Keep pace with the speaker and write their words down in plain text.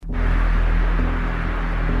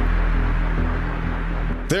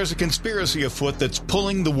There's a conspiracy afoot that's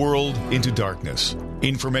pulling the world into darkness.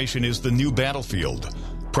 Information is the new battlefield.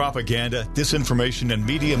 Propaganda, disinformation, and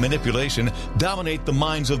media manipulation dominate the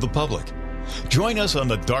minds of the public. Join us on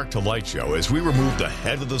the Dark to Light show as we remove the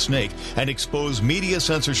head of the snake and expose media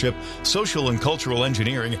censorship, social and cultural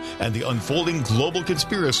engineering, and the unfolding global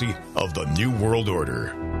conspiracy of the New World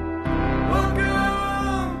Order.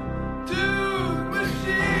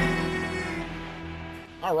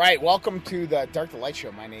 All right, welcome to the Dark to Light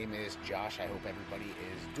show. My name is Josh. I hope everybody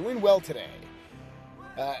is doing well today,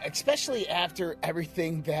 especially after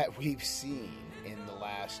everything that we've seen in the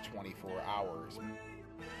last 24 hours.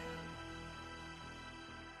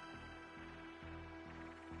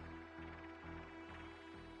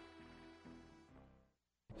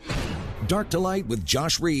 Dark to Light with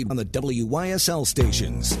Josh Reed on the WYSL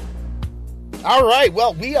stations. All right,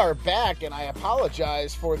 well, we are back, and I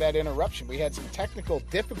apologize for that interruption. We had some technical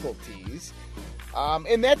difficulties,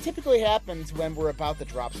 and that typically happens when we're about to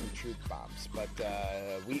drop some truth bombs. But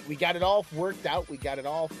we got it all worked out, we got it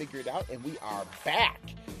all figured out, and we are back.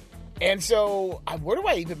 And so, where do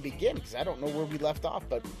I even begin? Because I don't know where we left off,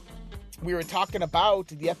 but we were talking about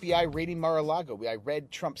the FBI raiding Mar-a-Lago. I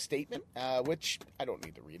read Trump's statement, which I don't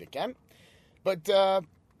need to read again. But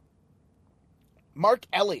Mark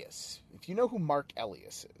Elias, if you know who Mark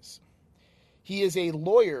Elias is, he is a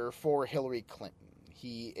lawyer for Hillary Clinton.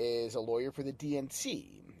 He is a lawyer for the DNC.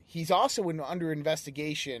 He's also under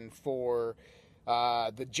investigation for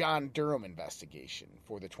the John Durham investigation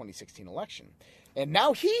for the 2016 election. And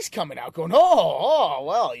now he's coming out going,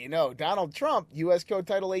 well, you know, Donald Trump, U.S. Code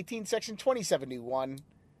Title 18, Section 2071,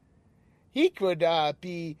 he could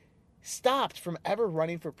be stopped from ever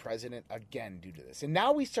running for president again due to this. And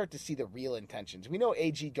now we start to see the real intentions. We know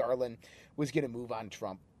A.G. Garland was going to move on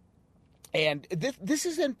Trump. And this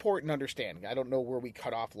is important to understand. I don't know where we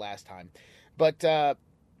cut off last time. But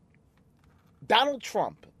Donald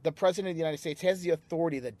Trump, the president of the United States, has the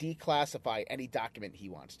authority to declassify any document he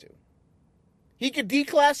wants to. He could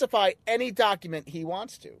declassify any document he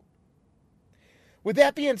wants to. With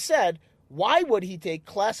that being said, why would he take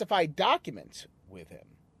classified documents with him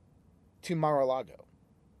to Mar-a-Lago?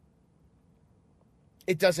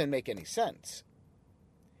 It doesn't make any sense.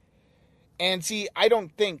 And see, I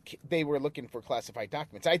don't think they were looking for classified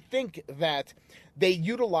documents. I think that they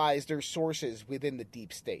utilized their sources within the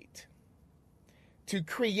deep state to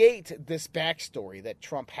create this backstory that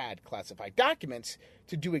Trump had classified documents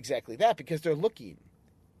to do exactly that, because they're looking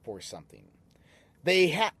for something.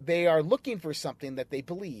 They are looking for something that they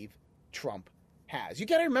believe Trump has. You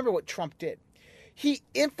got to remember what Trump did. He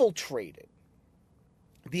infiltrated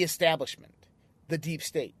the establishment, the deep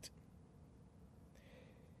state.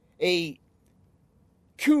 A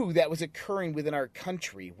coup that was occurring within our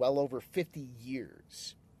country well over 50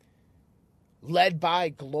 years, led by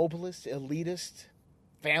globalists, elitists,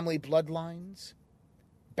 family bloodlines,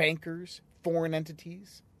 bankers, foreign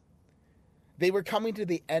entities. They were coming to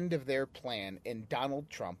the end of their plan, and Donald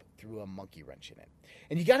Trump threw a monkey wrench in it.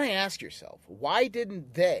 And you got to ask yourself, why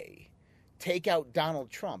didn't they take out Donald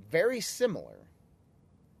Trump? Very similar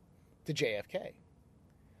to JFK.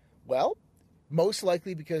 Well, most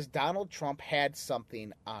likely because Donald Trump had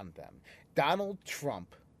something on them. Donald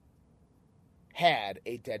Trump had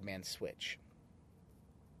a dead man switch.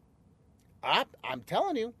 I'm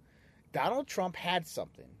telling you, Donald Trump had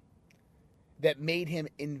something that made him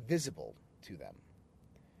invisible to them.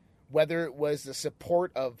 Whether it was the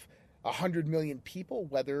support of 100 million people,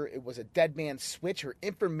 whether it was a dead man switch or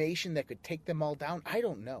information that could take them all down, I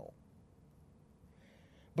don't know.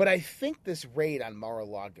 But I think this raid on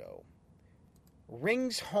Mar-a-Lago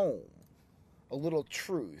rings home a little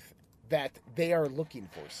truth that they are looking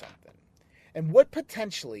for something. And what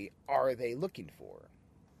potentially are they looking for?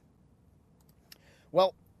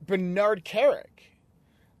 Well, Bernard Kerik,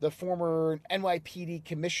 the former NYPD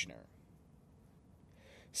commissioner,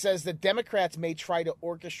 says the Democrats may try to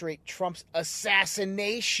orchestrate Trump's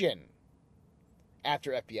assassination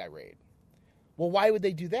after FBI raid. Well, why would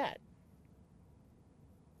they do that?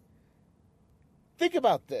 Think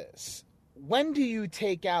about this. When do you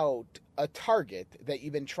take out a target that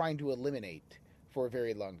you've been trying to eliminate for a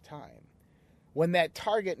very long time? When that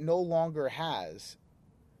target no longer has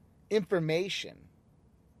information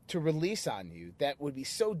to release on you that would be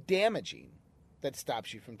so damaging that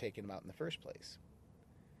stops you from taking them out in the first place.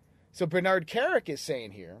 So Bernard Kerik is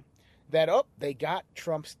saying here that, they got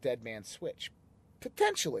Trump's dead man switch.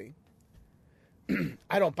 Potentially.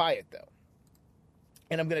 I don't buy it, though.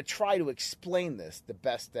 And I'm going to try to explain this the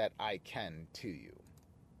best that I can to you.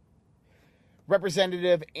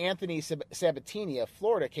 Representative Anthony Sabatini of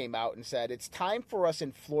Florida came out and said, "It's time for us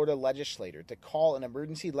in Florida legislature to call an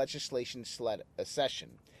emergency legislation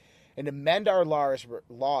session and amend our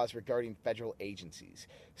laws regarding federal agencies.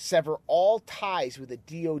 Sever all ties with the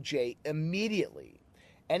DOJ immediately.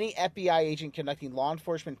 Any FBI agent conducting law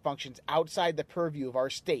enforcement functions outside the purview of our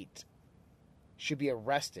state should be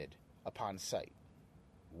arrested upon sight."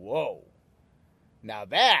 Whoa. Now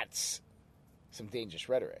that's some dangerous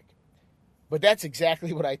rhetoric. But that's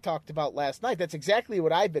exactly what I talked about last night. That's exactly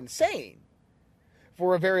what I've been saying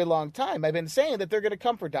for a very long time. I've been saying that they're going to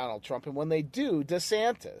come for Donald Trump, and when they do,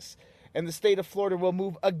 DeSantis and the state of Florida will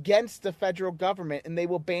move against the federal government, and they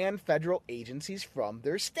will ban federal agencies from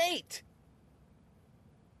their state.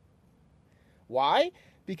 Why?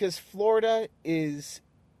 Because Florida is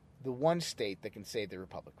the one state that can save the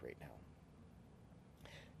republic right now.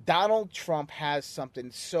 Donald Trump has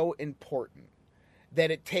something so important that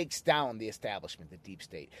it takes down the establishment, the deep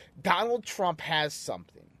state. Donald Trump has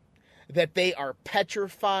something that they are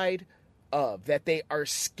petrified of, that they are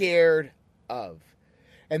scared of.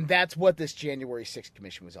 And that's what this January 6th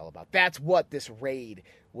commission was all about. That's what this raid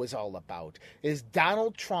was all about, is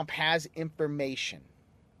Donald Trump has information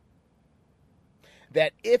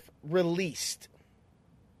that, if released,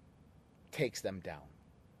 takes them down.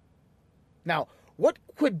 Now, what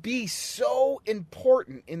could be so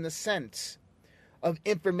important in the sense of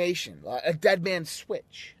information, a dead man's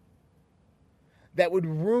switch, that would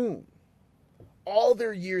ruin all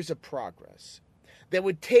their years of progress, that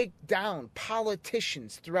would take down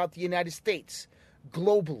politicians throughout the United States,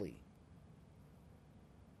 globally,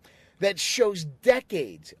 that shows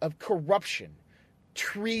decades of corruption,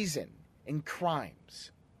 treason, and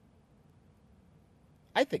crimes?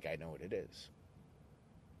 I think I know what it is.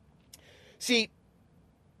 See,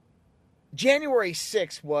 January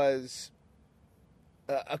 6th was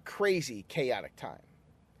a crazy, chaotic time.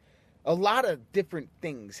 A lot of different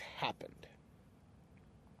things happened.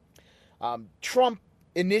 Trump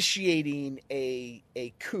initiating a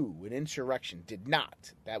coup, an insurrection, did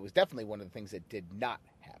not. That was definitely one of the things that did not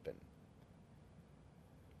happen.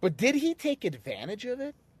 But did he take advantage of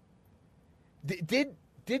it?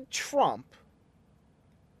 Did Trump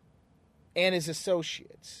and his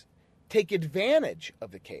associates take advantage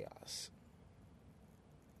of the chaos?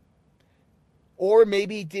 Or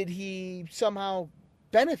maybe did he somehow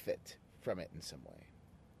benefit from it in some way?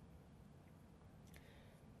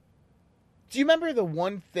 Do you remember the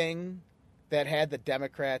one thing that had the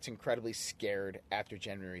Democrats incredibly scared after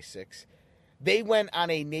January 6th? They went on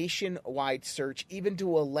a nationwide search, even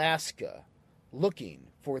to Alaska, looking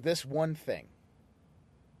for this one thing.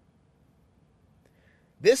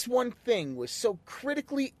 This one thing was so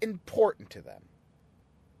critically important to them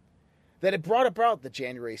that it brought about the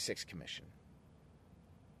January 6th Commission.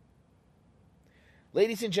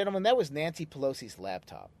 Ladies and gentlemen, that was Nancy Pelosi's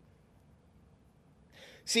laptop.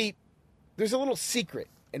 See, there's a little secret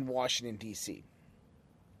in Washington, D.C.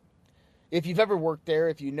 If you've ever worked there,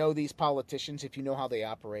 if you know these politicians, if you know how they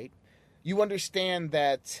operate, you understand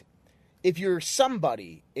that if you're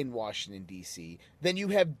somebody in Washington, D.C., then you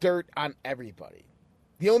have dirt on everybody.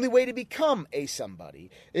 The only way to become a somebody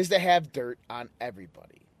is to have dirt on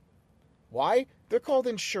everybody. Why? They're called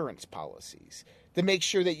insurance policies. To make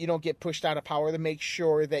sure that you don't get pushed out of power, to make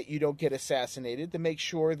sure that you don't get assassinated, to make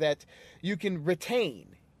sure that you can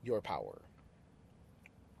retain your power.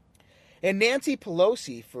 And Nancy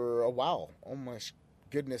Pelosi, for a while, oh my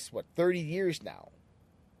goodness, 30 years now,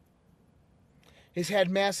 has had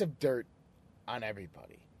massive dirt on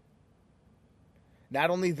everybody. Not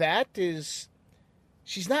only that,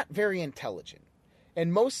 she's not very intelligent,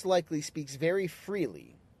 and most likely speaks very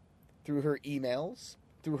freely through her emails,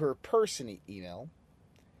 through her personal email.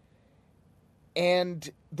 And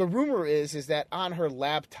the rumor is that on her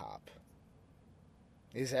laptop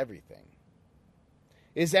is everything.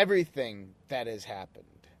 Is everything that has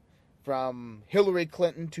happened. From Hillary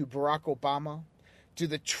Clinton to Barack Obama, to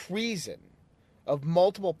the treason of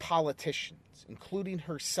multiple politicians, including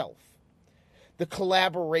herself. The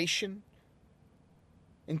collaboration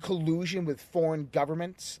and collusion with foreign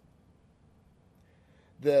governments.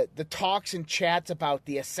 The talks and chats about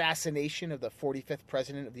the assassination of the 45th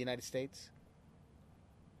President of the United States.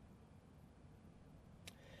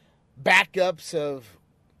 Backups of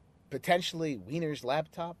potentially Weiner's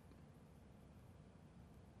laptop.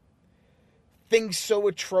 Things so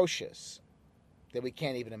atrocious that we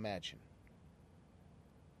can't even imagine.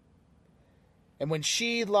 And when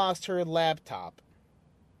she lost her laptop,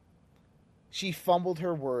 she fumbled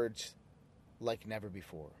her words like never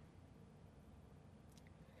before.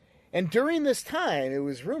 And during this time, it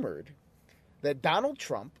was rumored that Donald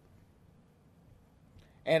Trump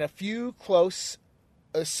and a few close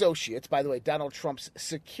associates. By the way, Donald Trump's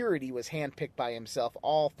security was handpicked by himself,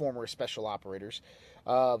 all former special operators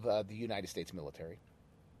of the United States military,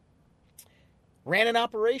 ran an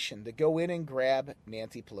operation to go in and grab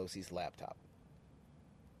Nancy Pelosi's laptop.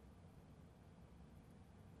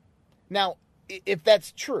 Now, if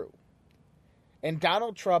that's true, and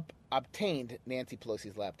Donald Trump obtained Nancy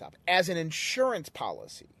Pelosi's laptop as an insurance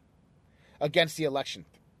policy against the election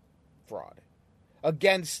fraud,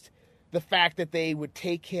 against the fact that they would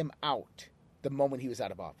take him out the moment he was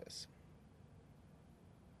out of office,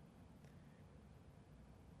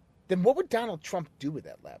 then what would Donald Trump do with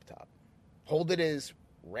that laptop? Hold it as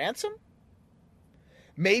ransom?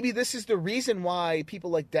 Maybe this is the reason why people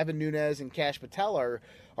like Devin Nunes and Kash Patel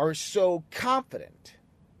are so confident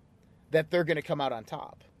that they're going to come out on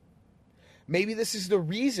top. Maybe this is the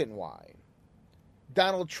reason why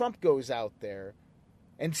Donald Trump goes out there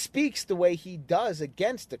and speaks the way he does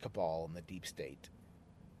against the cabal and the deep state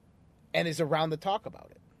and is around to talk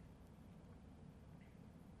about it.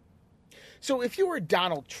 So if you were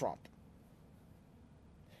Donald Trump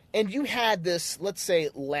and you had this, let's say,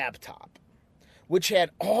 laptop, which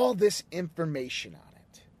had all this information on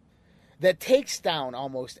it, that takes down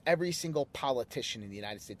almost every single politician in the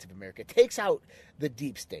United States of America, takes out the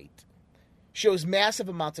deep state, shows massive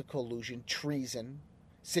amounts of collusion, treason,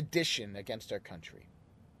 sedition against our country,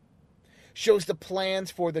 shows the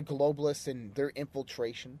plans for the globalists and their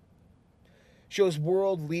infiltration, shows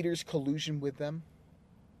world leaders' collusion with them,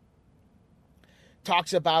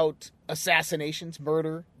 talks about assassinations,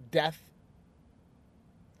 murder, death,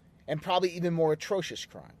 and probably even more atrocious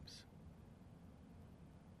crimes,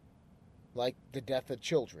 like the death of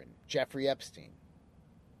children, Jeffrey Epstein.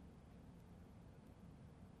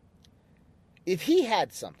 If he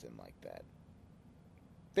had something like that,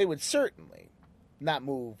 they would certainly not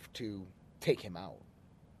move to take him out.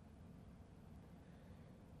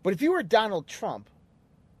 But if you were Donald Trump,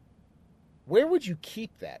 where would you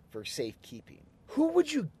keep that for safekeeping? Who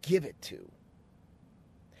would you give it to?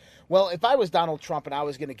 Well, if I was Donald Trump and I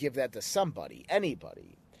was going to give that to somebody,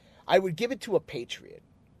 anybody, I would give it to a patriot.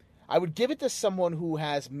 I would give it to someone who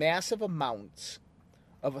has massive amounts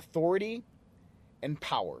of authority and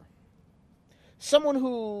power. Someone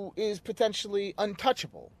who is potentially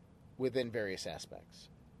untouchable within various aspects.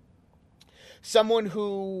 Someone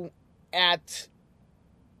who, at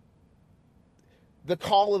the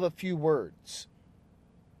call of a few words,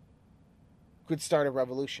 could start a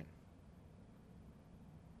revolution.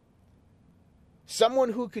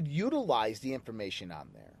 Someone who could utilize the information on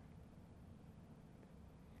there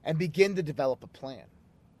and begin to develop a plan.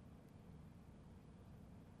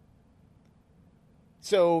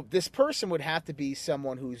 So this person would have to be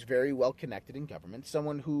someone who's very well connected in government,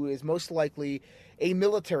 someone who is most likely a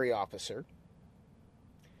military officer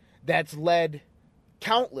that's led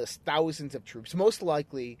countless thousands of troops, most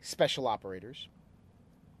likely special operators,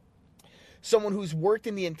 someone who's worked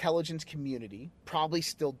in the intelligence community, probably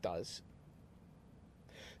still does,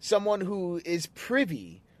 someone who is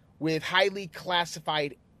privy with highly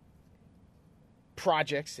classified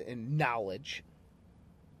projects and knowledge,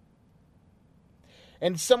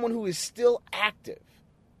 and someone who is still active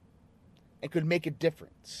and could make a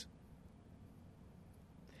difference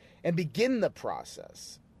and begin the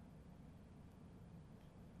process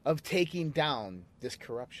of taking down this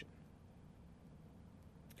corruption.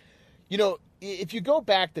 You know, if you go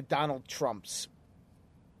back to Donald Trump's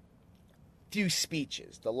few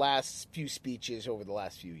speeches, the last few speeches over the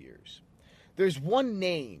last few years, there's one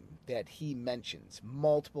name that he mentions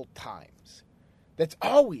multiple times that's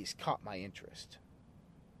always caught my interest.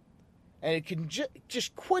 And it can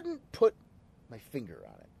just couldn't put my finger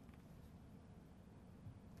on it.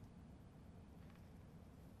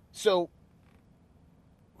 So,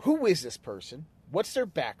 who is this person? What's their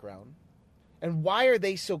background? And why are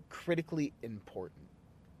they so critically important?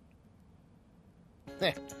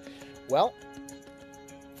 Well,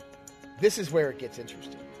 this is where it gets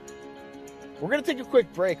interesting. We're going to take a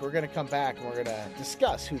quick break. We're going to come back and we're going to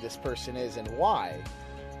discuss who this person is and why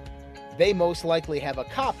they most likely have a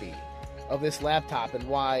copy of this laptop and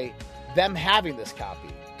why them having this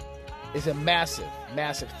copy is a massive,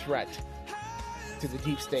 massive threat to the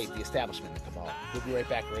deep state, the establishment, and the cabal. We'll be right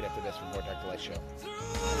back right after this with more Dark to Light Show.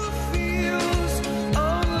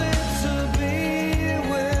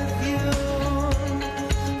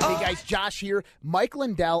 Hey guys, Josh here. Mike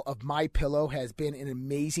Lindell of MyPillow has been an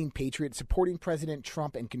amazing patriot supporting President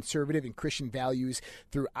Trump and conservative and Christian values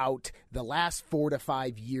throughout the last 4 to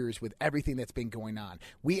 5 years with everything that's been going on.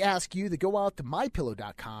 We ask you to go out to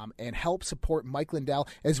MyPillow.com and help support Mike Lindell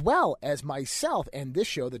as well as myself and this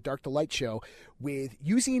show, the Dark to Light Show, with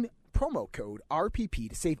using promo code RPP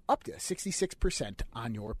to save up to 66%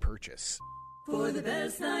 on your purchase. For the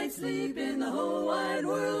best night's sleep in the whole wide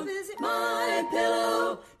world, visit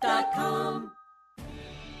MyPillow.com.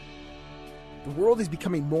 The world is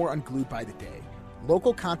becoming more unglued by the day.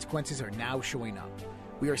 Local consequences are now showing up.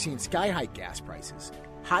 We are seeing sky-high gas prices,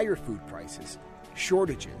 higher food prices,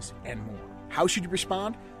 shortages, and more. How should you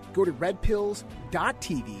respond? Go to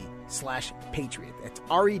redpills.tv/patriot. That's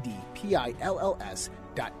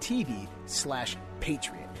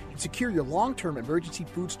redpills.tv/patriot. And secure your long-term emergency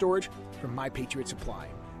food storage from My Patriot Supply.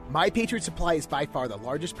 My Patriot Supply is by far the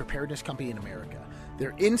largest preparedness company in America.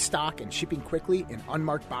 They're in stock and shipping quickly in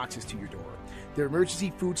unmarked boxes to your door. Their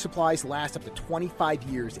emergency food supplies last up to 25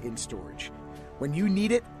 years in storage. When you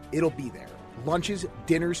need it, it'll be there. Lunches,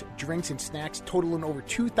 dinners, drinks, and snacks totaling over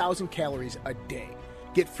 2,000 calories a day.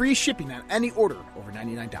 Get free shipping on any order over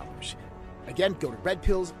 $99. Again, go to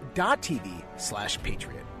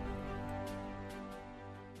redpills.tv/patriot.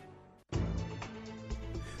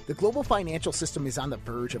 The global financial system is on the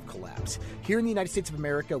verge of collapse. Here in the United States of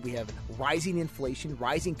America, we have rising inflation,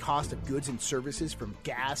 rising cost of goods and services from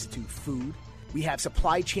gas to food. We have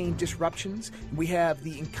supply chain disruptions. We have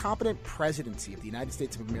the incompetent presidency of the United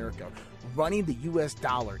States of America running the U.S.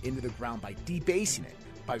 dollar into the ground by debasing it,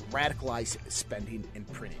 by radicalized spending and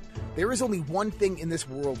printing. There is only one thing in this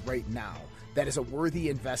world right now that is a worthy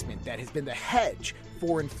investment that has been the hedge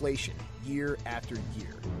for inflation year after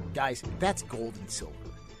year. Guys, that's gold and silver.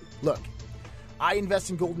 Look, I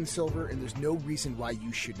invest in gold and silver, and there's no reason why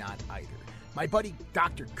you should not either. My buddy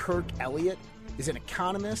Dr. Kirk Elliott is an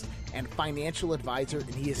economist and financial advisor,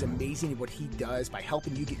 and he is amazing at what he does by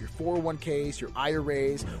helping you get your 401ks, your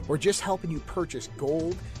IRAs, or just helping you purchase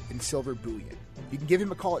gold and silver bullion. You can give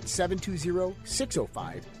him a call at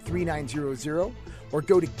 720-605-3900 or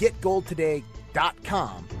go to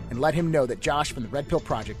getgoldtoday.com and let him know that Josh from the Red Pill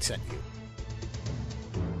Project sent you.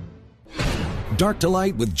 Dark to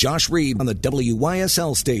Light with Josh Reed on the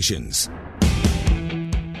WYSL stations.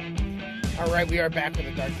 All right, we are back with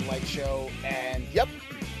the Dark to Light Show, and yep,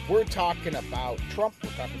 we're talking about Trump, we're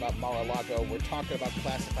talking about Mar-a-Lago, we're talking about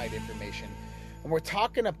classified information, and we're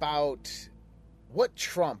talking about what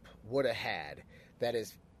Trump would have had that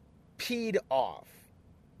has peed off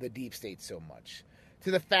the deep state so much, to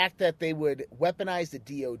the fact that they would weaponize the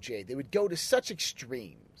DOJ. They would go to such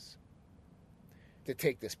extremes to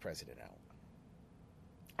take this president out.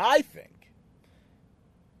 I think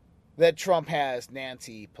that Trump has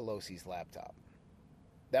Nancy Pelosi's laptop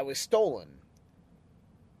that was stolen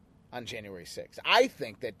on January 6th. I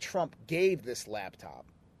think that Trump gave this laptop,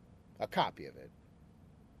 a copy of it,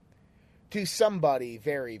 to somebody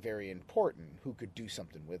very, very important who could do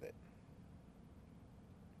something with it.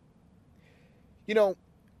 You know,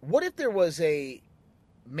 what if there was a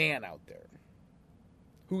man out there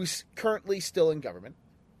who's currently still in government,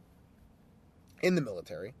 in the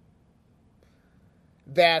military,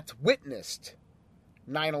 that witnessed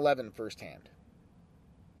 9/11 firsthand?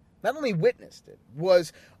 Not only witnessed it,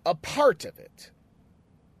 was a part of it,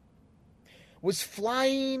 was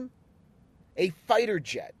flying a fighter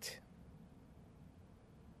jet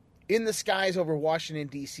in the skies over Washington,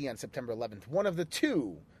 D.C. on September 11th, one of the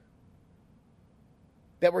two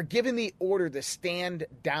that were given the order to stand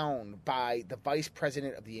down by the Vice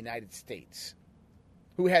President of the United States,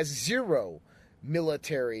 who has zero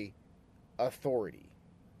military authority.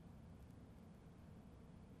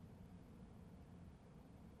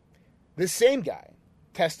 This same guy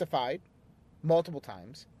testified multiple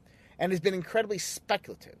times and has been incredibly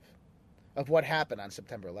speculative of what happened on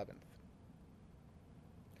September 11th.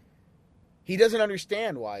 He doesn't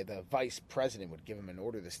understand why the vice president would give him an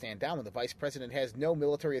order to stand down when the vice president has no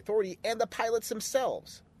military authority, and the pilots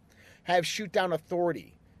themselves have shoot-down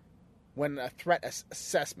authority when a threat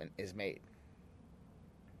assessment is made.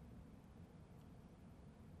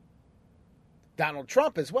 Donald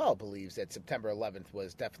Trump as well believes that September 11th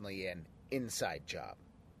was definitely an inside job.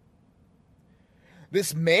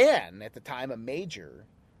 This man, at the time a major,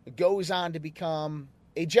 goes on to become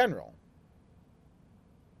a general.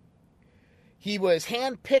 He was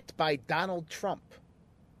handpicked by Donald Trump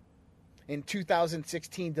in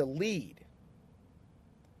 2016 to lead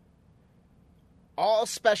all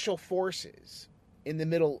special forces in the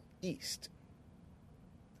Middle East.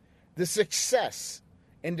 The success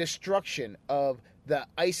and destruction of the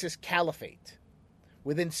ISIS caliphate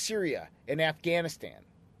within Syria and Afghanistan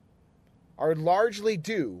are largely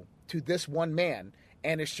due to this one man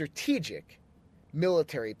and his strategic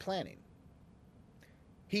military planning.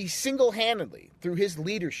 He single-handedly, through his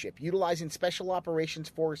leadership, utilizing special operations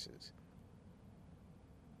forces,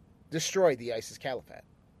 destroyed the ISIS Caliphate.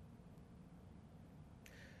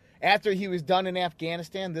 After he was done in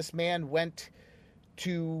Afghanistan, this man went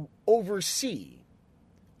to oversee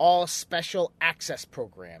all special access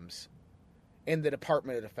programs in the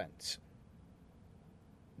Department of Defense.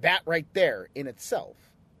 That right there in itself,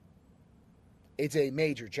 it's a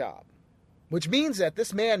major job, which means that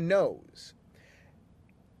this man knows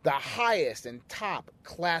the highest and top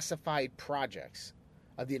classified projects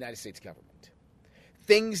of the United States government.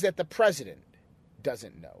 Things that the president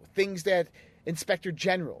doesn't know. Things that inspector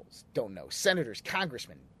generals don't know. Senators,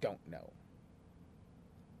 congressmen don't know.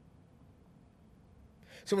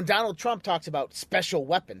 So when Donald Trump talks about special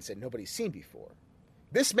weapons that nobody's seen before,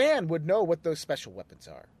 this man would know what those special weapons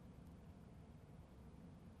are.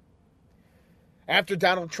 After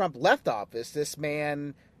Donald Trump left office, this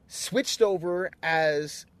man switched over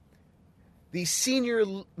as the senior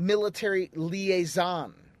military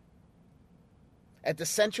liaison at the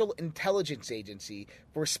Central Intelligence Agency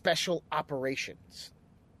for Special Operations.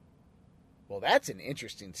 Well, that's an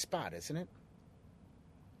interesting spot, isn't it?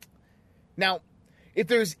 Now, if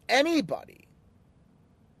there's anybody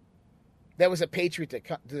that was a patriot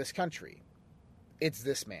to this country, it's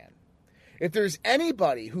this man. If there's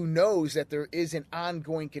anybody who knows that there is an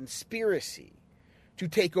ongoing conspiracy to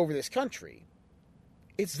take over this country,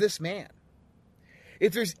 it's this man.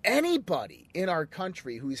 If there's anybody in our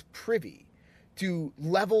country who's privy to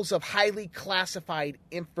levels of highly classified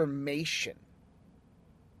information,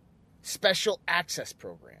 special access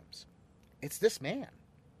programs, it's this man.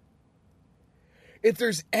 If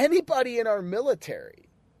there's anybody in our military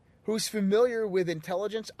who's familiar with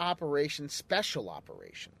intelligence operations, special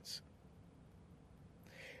operations,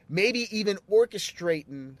 maybe even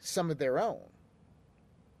orchestrating some of their own,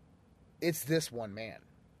 it's this one man.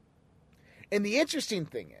 And the interesting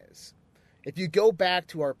thing is, if you go back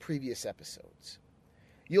to our previous episodes,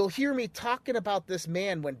 you'll hear me talking about this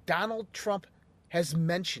man when Donald Trump has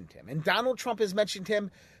mentioned him. And Donald Trump has mentioned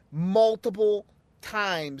him multiple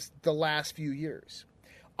times the last few years.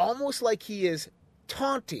 Almost like he is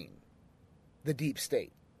taunting the deep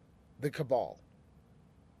state, the cabal.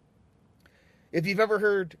 If you've ever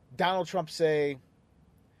heard Donald Trump say,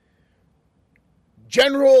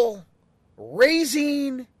 General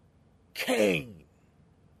Raising Cain.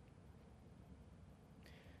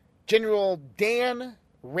 General Dan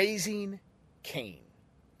Raising Cain.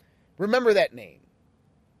 Remember that name.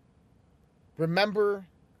 Remember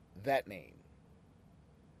that name.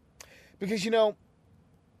 Because, you know,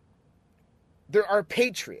 there are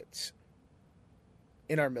patriots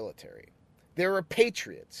in our military. There are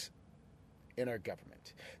patriots in our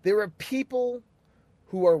government. There are people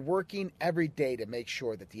who are working every day to make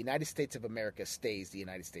sure that the United States of America stays the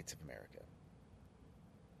United States of America.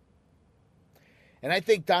 And I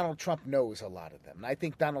think Donald Trump knows a lot of them. And I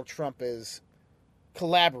think Donald Trump is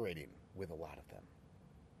collaborating with a lot of them.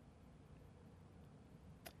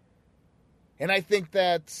 And I think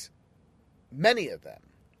that many of them,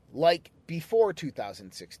 like before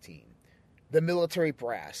 2016, the military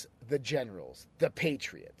brass, the generals, the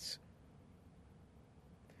patriots,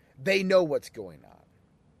 they know what's going on.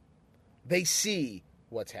 They see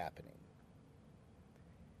what's happening.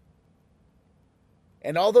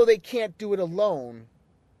 And although they can't do it alone,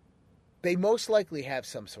 they most likely have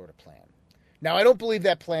some sort of plan. Now, I don't believe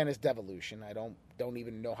that plan is devolution. I don't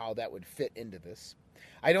even know how that would fit into this.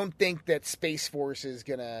 I don't think that Space Force is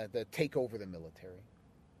going to take over the military.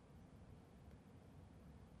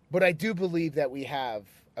 But I do believe that we have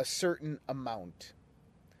a certain amount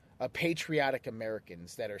of patriotic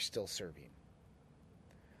Americans that are still serving,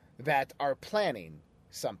 that are planning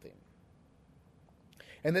something.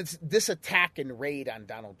 And this attack and raid on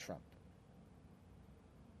Donald Trump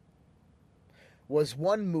was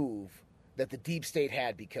one move that the deep state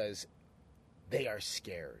had because they are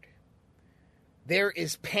scared. There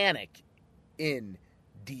is panic in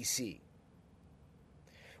D.C.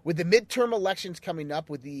 With the midterm elections coming up,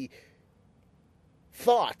 with the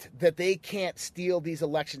thought that they can't steal these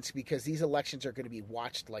elections because these elections are going to be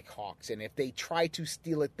watched like hawks. And if they try to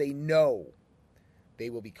steal it, they know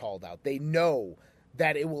they will be called out. They know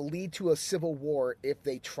that it will lead to a civil war if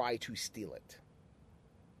they try to steal it.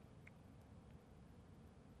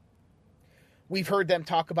 We've heard them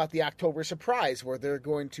talk about the October surprise, where they're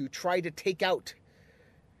going to try to take out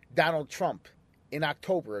Donald Trump in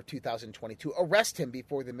October of 2022, arrest him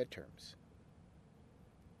before the midterms.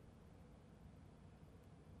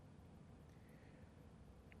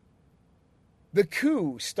 The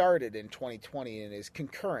coup started in 2020 and is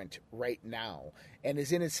concurrent right now and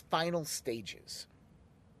is in its final stages.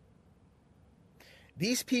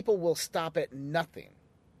 These people will stop at nothing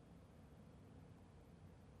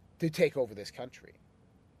to take over this country.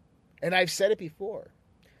 And I've said it before.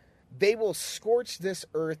 They will scorch this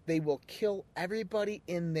earth. They will kill everybody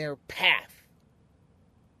in their path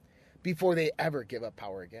before they ever give up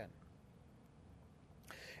power again.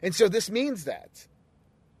 And so this means that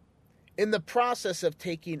in the process of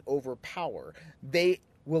taking over power, they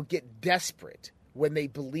will get desperate when they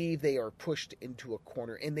believe they are pushed into a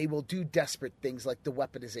corner, and they will do desperate things like the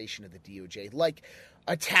weaponization of the DOJ, like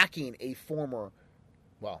attacking a former,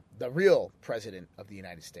 the real president of the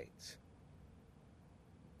United States.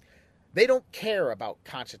 They don't care about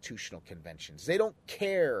constitutional conventions. They don't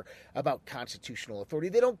care about constitutional authority.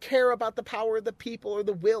 They don't care about the power of the people or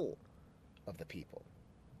the will of the people.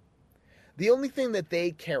 The only thing that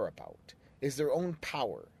they care about is their own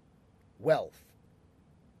power, wealth,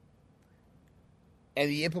 and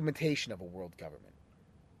the implementation of a world government.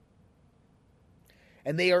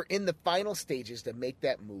 And they are in the final stages to make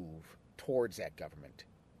that move towards that government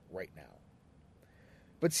right now.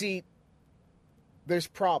 But see, there's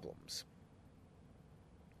problems.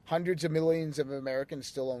 Hundreds of millions of Americans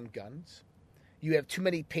still own guns. You have too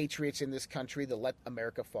many patriots in this country to let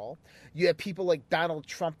America fall. You have people like Donald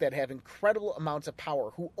Trump that have incredible amounts of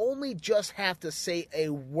power who only just have to say a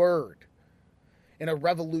word and a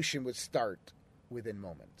revolution would start within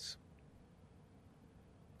moments.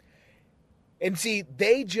 And see,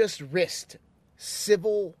 they just risked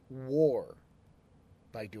civil war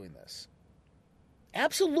by doing this.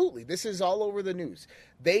 Absolutely. This is all over the news.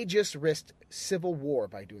 They just risked civil war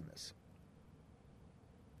by doing this.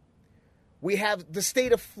 We have the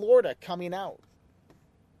state of Florida coming out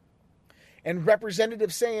and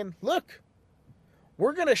representatives saying, look,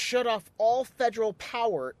 we're going to shut off all federal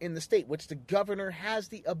power in the state, which the governor has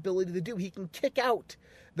the ability to do. He can kick out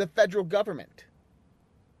the federal government.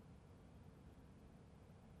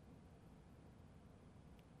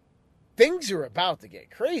 Things are about to get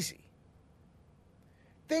crazy.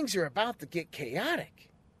 Things are about to get chaotic.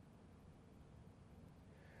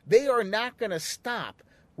 They are not going to stop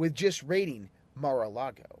with just raiding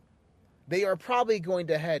Mar-a-Lago. They are probably going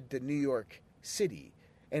to head to New York City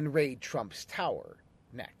and raid Trump's tower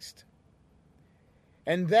next.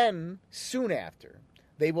 And then, soon after,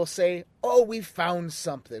 they will say, oh, we found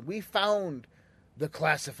something. We found the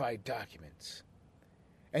classified documents.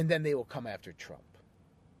 And then they will come after Trump.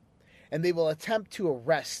 And they will attempt to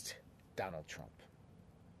arrest Donald Trump.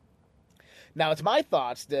 Now, it's my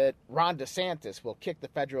thoughts that Ron DeSantis will kick the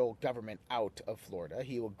federal government out of Florida.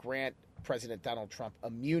 He will grant President Donald Trump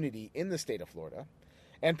immunity in the state of Florida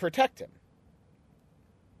and protect him.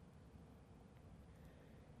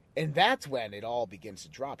 And that's when it all begins to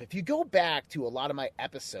drop. If you go back to a lot of my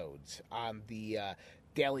episodes on the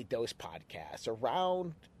Daily Dose podcast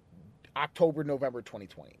around October, November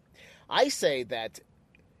 2020, I say that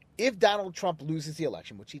if Donald Trump loses the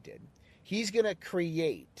election, which he did, he's going to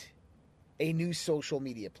create a new social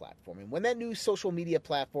media platform. And when that new social media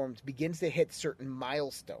platform begins to hit certain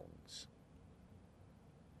milestones,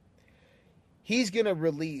 he's going to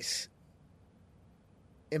release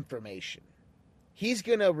information. He's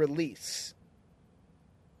going to release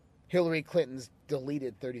Hillary Clinton's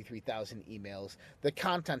deleted 33,000 emails, the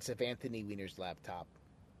contents of Anthony Weiner's laptop,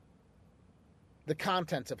 the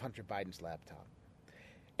contents of Hunter Biden's laptop.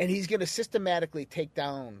 And he's going to systematically take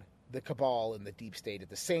down the cabal and the deep state at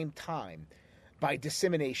the same time by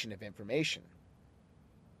dissemination of information.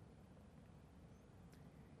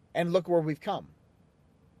 And look where we've come.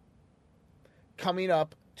 Coming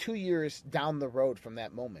up 2 years down the road from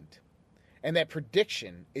that moment. And that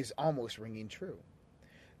prediction is almost ringing true.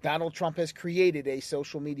 Donald Trump has created a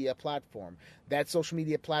social media platform. That social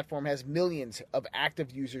media platform has millions of active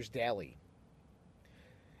users daily.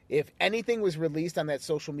 If anything was released on that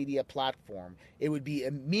social media platform, it would be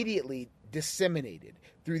immediately disseminated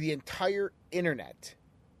through the entire internet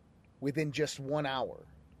within just 1 hour.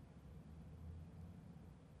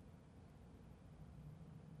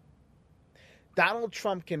 Donald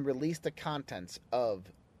Trump can release the contents of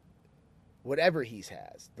whatever he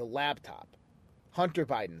has, the laptop, Hunter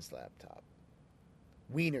Biden's laptop,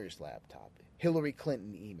 Weiner's laptop, Hillary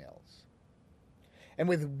Clinton emails. And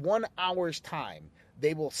with 1 hour's time,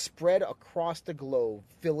 they will spread across the globe,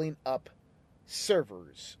 filling up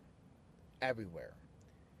servers everywhere.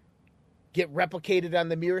 Get replicated on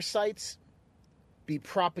the mirror sites, be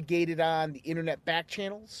propagated on the internet back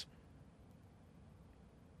channels.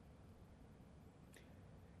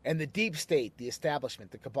 And the deep state, the establishment,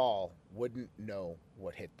 the cabal, wouldn't know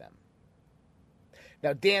what hit them.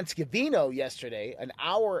 Now, Dan Scavino yesterday, an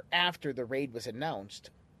hour after the raid was announced,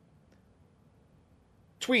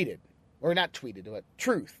 tweeted, or not tweeted, but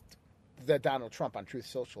truthed Donald Trump on Truth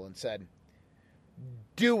Social and said,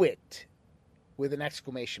 "Do it," with an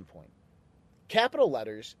exclamation point. Capital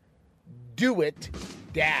letters, "Do it,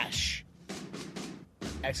 dash,"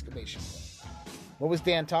 exclamation point. What was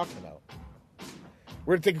Dan talking about?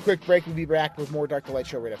 We're going to take a quick break. We'll be back with more Dark to Light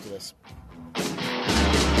Show right after this.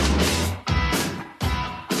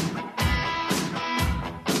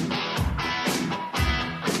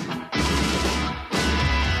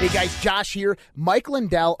 Hey guys, Josh here. Mike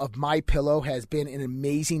Lindell of MyPillow has been an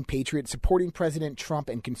amazing patriot supporting President Trump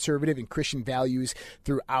and conservative and Christian values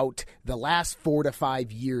throughout the last 4 to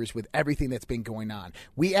 5 years with everything that's been going on.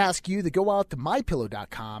 We ask you to go out to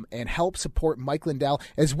MyPillow.com and help support Mike Lindell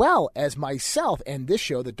as well as myself and this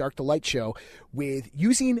show, the Dark to Light Show, with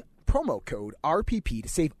using promo code RPP to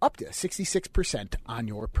save up to 66% on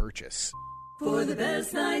your purchase. For the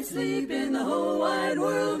best night's sleep in the whole wide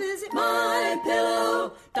world, visit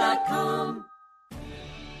MyPillow.com.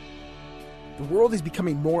 The world is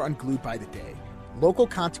becoming more unglued by the day. Local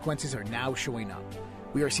consequences are now showing up.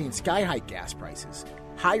 We are seeing sky-high gas prices,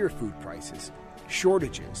 higher food prices,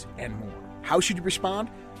 shortages, and more. How should you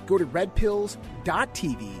respond? Go to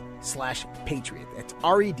redpills.tv/patriot. That's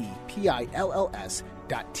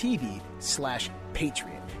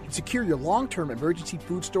redpills.tv/patriot. And secure your long-term emergency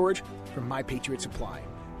food storage from My Patriot Supply.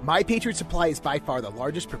 My Patriot Supply is by far the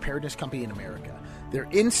largest preparedness company in America. They're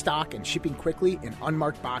in stock and shipping quickly in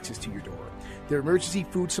unmarked boxes to your door. Their emergency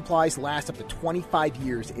food supplies last up to 25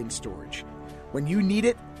 years in storage. When you need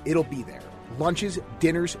it, it'll be there. Lunches,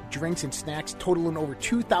 dinners, drinks, and snacks totaling over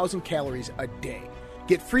 2,000 calories a day.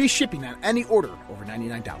 Get free shipping on any order over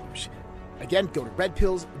 $99. Again, go to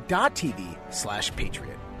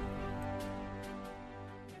redpills.tv/patriot.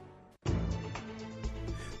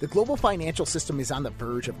 The global financial system is on the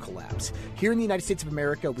verge of collapse. Here in the United States of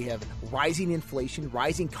America, we have rising inflation,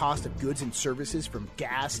 rising cost of goods and services from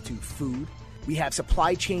gas to food. We have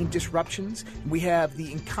supply chain disruptions. We have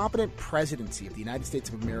the incompetent presidency of the United States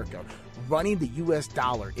of America running the U.S.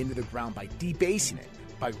 dollar into the ground by debasing it,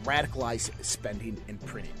 by radicalized spending and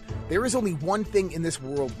printing. There is only one thing in this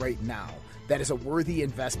world right now that is a worthy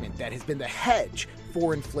investment that has been the hedge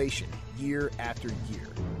for inflation year after year.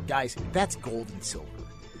 Guys, that's gold and silver.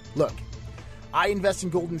 Look, I invest in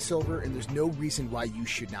gold and silver, and there's no reason why you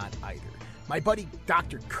should not either. My buddy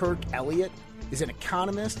Dr. Kirk Elliott is an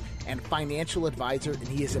economist and financial advisor, and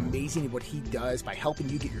he is amazing at what he does by helping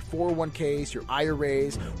you get your 401ks, your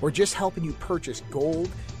IRAs, or just helping you purchase gold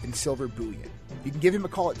and silver bullion. You can give him a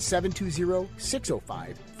call at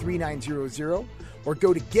 720-605-3900 or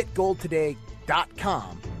go to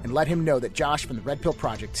getgoldtoday.com and let him know that Josh from the Red Pill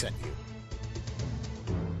Project sent you.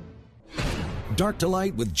 Dark to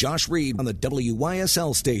Light with Josh Reed on the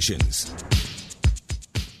WYSL stations.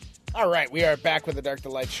 All right, we are back with the Dark to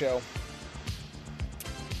Light Show.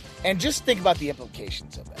 And just think about the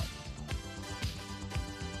implications of that.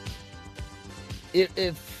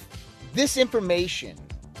 If this information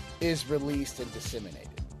is released and disseminated,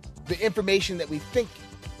 the information that we think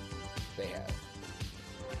they have,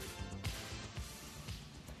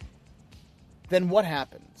 then what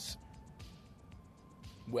happens?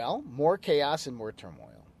 Well, more chaos and more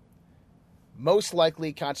turmoil. Most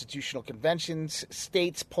likely constitutional conventions,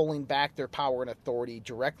 states pulling back their power and authority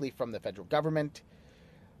directly from the federal government.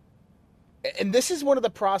 And this is one of the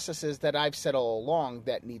processes that I've said all along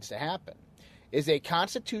that needs to happen, is a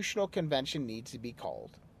constitutional convention needs to be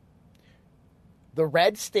called. The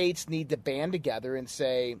red states need to band together and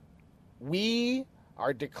say, we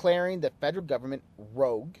are declaring the federal government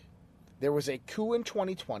rogue. There was a coup in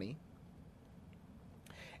 2020.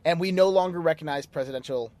 And we no longer recognize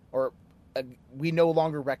we no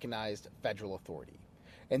longer recognized federal authority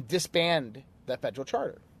and disband the federal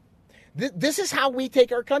charter. This is how we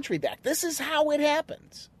take our country back. This is how it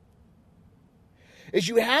happens. Is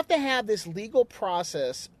you have to have this legal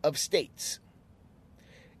process of states.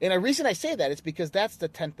 And the reason I say that is because that's the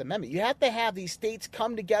 10th Amendment. You have to have these states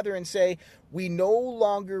come together and say, we no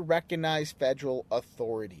longer recognize federal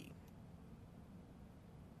authority.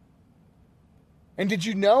 And did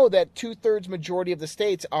you know that 2/3 majority of the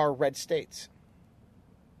states are red states?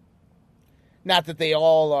 Not that they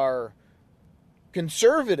all are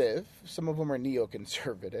conservative. Some of them are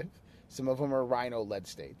neoconservative. Some of them are rhino-led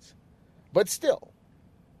states. But still.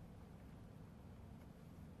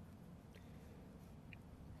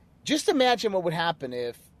 Just imagine what would happen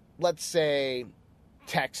if, let's say,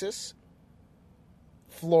 Texas,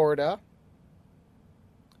 Florida,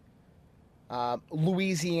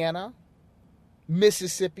 Louisiana,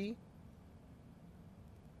 Mississippi,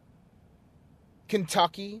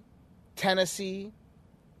 Kentucky, Tennessee,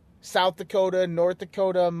 South Dakota, North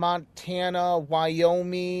Dakota, Montana,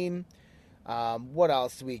 Wyoming. What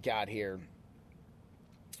else do we got here?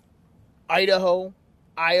 Idaho,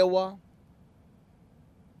 Iowa.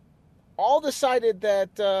 All decided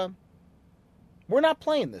that we're not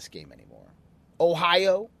playing this game anymore.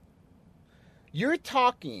 Ohio. You're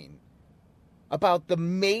talking about the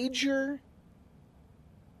major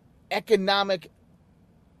economic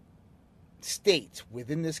states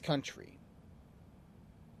within this country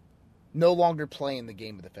no longer playing the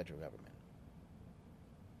game of the federal government.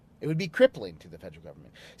 It would be crippling to the federal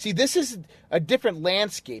government. See, this is a different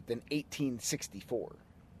landscape than 1864.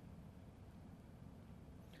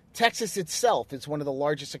 Texas itself is one of the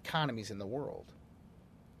largest economies in the world.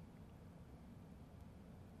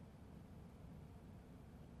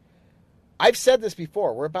 I've said this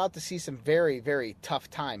before. We're about to see some very, very tough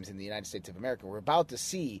times in the United States of America. We're about to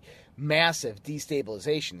see massive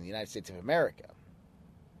destabilization in the United States of America.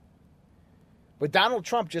 But Donald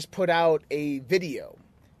Trump just put out a video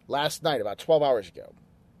last night, about 12 hours ago.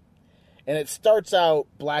 And it starts out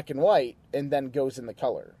black and white and then goes in the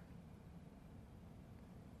color.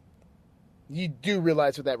 You do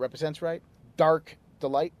realize what that represents, right? Dark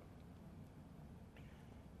delight.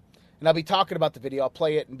 And I'll be talking about the video. I'll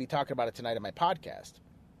play it and be talking about it tonight on my podcast.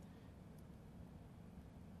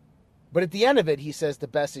 But at the end of it, he says the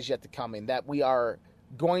best is yet to come, and that we are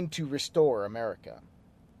going to restore America.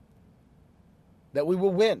 That we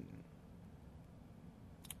will win.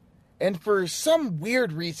 And for some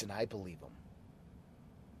weird reason, I believe him.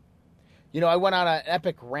 You know, I went on an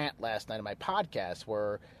epic rant last night on my podcast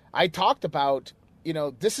where I talked about, you know,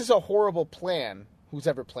 this is a horrible plan, whose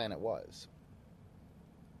ever plan it was.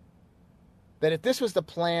 That if this was the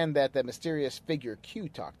plan that the mysterious figure Q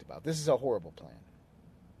talked about, this is a horrible plan.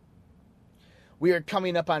 We are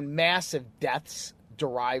coming up on massive deaths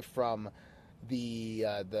derived from the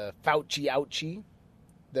Fauci ouchie,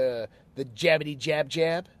 the jabbity jab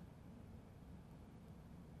jab.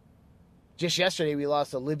 Just yesterday we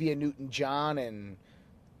lost Olivia Newton-John and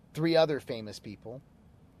 3 other famous people.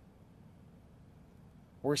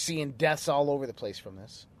 We're seeing deaths all over the place from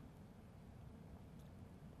this.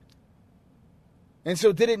 And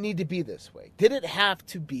so did it need to be this way? Did it have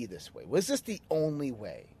to be this way? Was this the only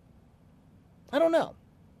way? I don't know.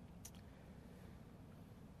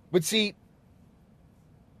 But see,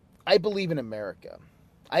 I believe in America.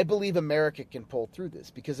 I believe America can pull through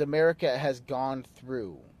this because America has gone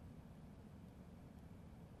through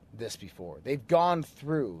this before. They've gone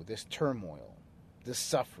through this turmoil, this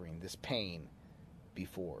suffering, this pain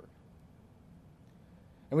before.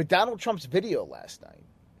 And with Donald Trump's video last night,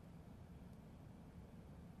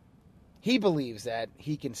 he believes that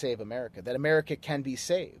he can save America, that America can be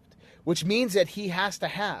saved, which means that he has to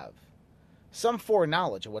have some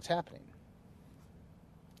foreknowledge of what's happening.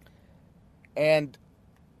 And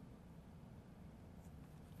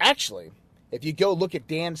actually, if you go look at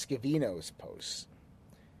Dan Scavino's posts,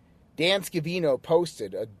 Dan Scavino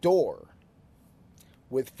posted a door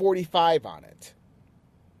with 45 on it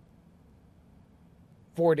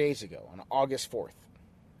 4 days ago, on August 4th.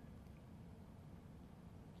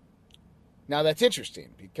 Now, that's interesting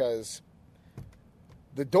because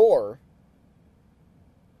the door,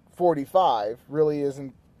 45, really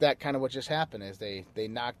isn't that kind of what just happened. Is they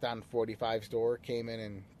knocked on 45's door, came in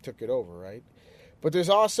and took it over, right? But there's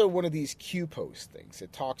also one of these Q post things.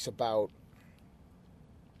 It talks about,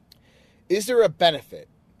 is there a benefit,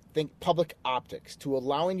 think public optics, to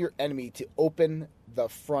allowing your enemy to open the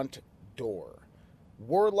front door?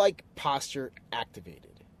 Warlike posture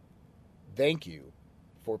activated. Thank you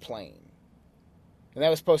for playing. And that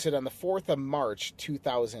was posted on the 4th of March,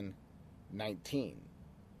 2019.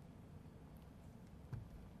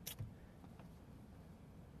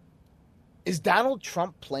 Is Donald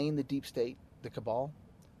Trump playing the deep state, the cabal?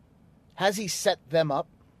 Has he set them up?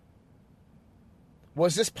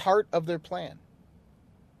 Was this part of their plan?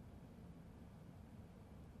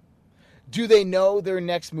 Do they know their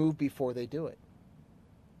next move before they do it?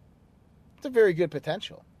 It's a very good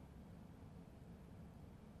potential.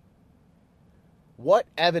 What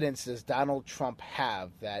evidence does Donald Trump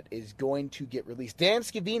have that is going to get released? Dan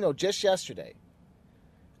Scavino just yesterday,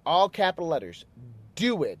 all capital letters,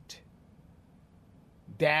 do it,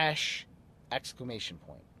 dash, exclamation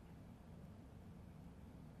point.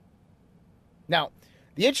 Now,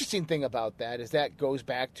 the interesting thing about that is that goes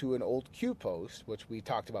back to an old Q post, which we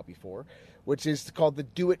talked about before, which is called the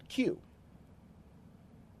Do It Q.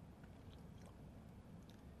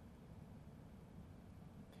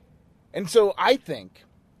 And so I think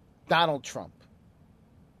Donald Trump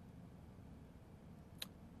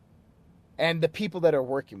And the people that are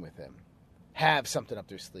working with him have something up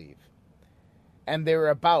their sleeve. And they're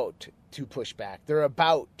about to push back. They're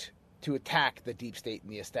about to attack the deep state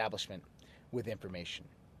and the establishment with information.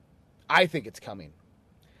 I think it's coming.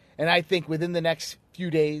 And I think within the next few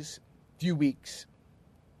days, few weeks,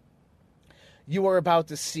 you are about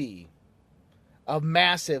to see a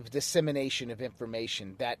massive dissemination of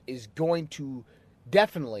information that is going to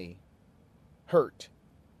definitely hurt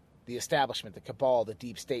the establishment, the cabal, the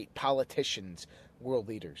deep state, politicians, world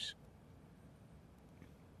leaders.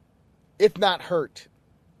 If not hurt,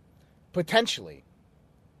 potentially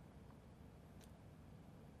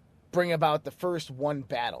bring about the first won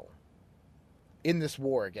battle in this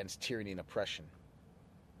war against tyranny and oppression.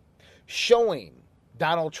 Showing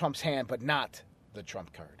Donald Trump's hand, but not the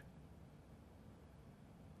Trump card.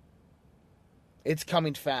 It's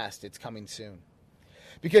coming fast. It's coming soon.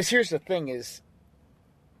 Because here's the thing is,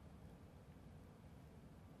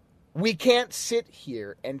 we can't sit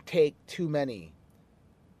here and take too many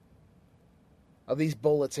of these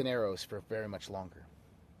bullets and arrows for very much longer.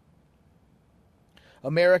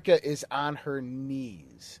 America is on her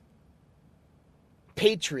knees.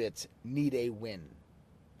 Patriots need a win.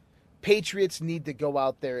 Patriots need to go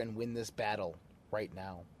out there and win this battle right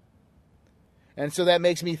now. And so that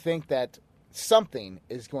makes me think that something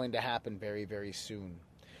is going to happen very, very soon.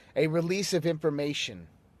 A release of information,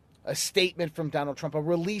 a statement from Donald Trump, a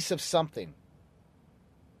release of something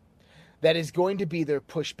that is going to be their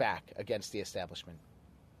pushback against the establishment.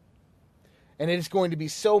 And it is going to be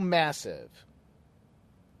so massive,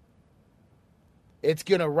 it's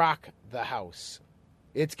going to rock the House.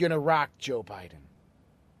 It's going to rock Joe Biden.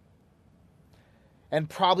 And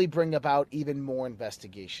probably bring about even more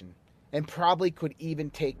investigation. And probably could even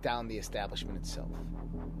take down the establishment itself.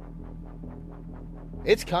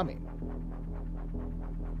 It's coming.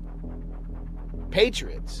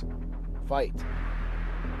 Patriots, fight.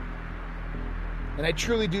 And I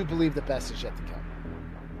truly do believe the best is yet to come.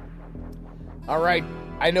 All right.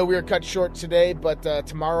 I know we were cut short today, but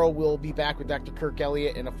tomorrow we'll be back with Dr. Kirk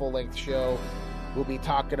Elliott in a full-length show. We'll be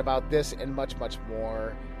talking about this and much, much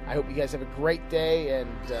more. I hope you guys have a great day, and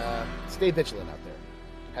stay vigilant out there.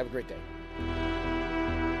 Have a great day.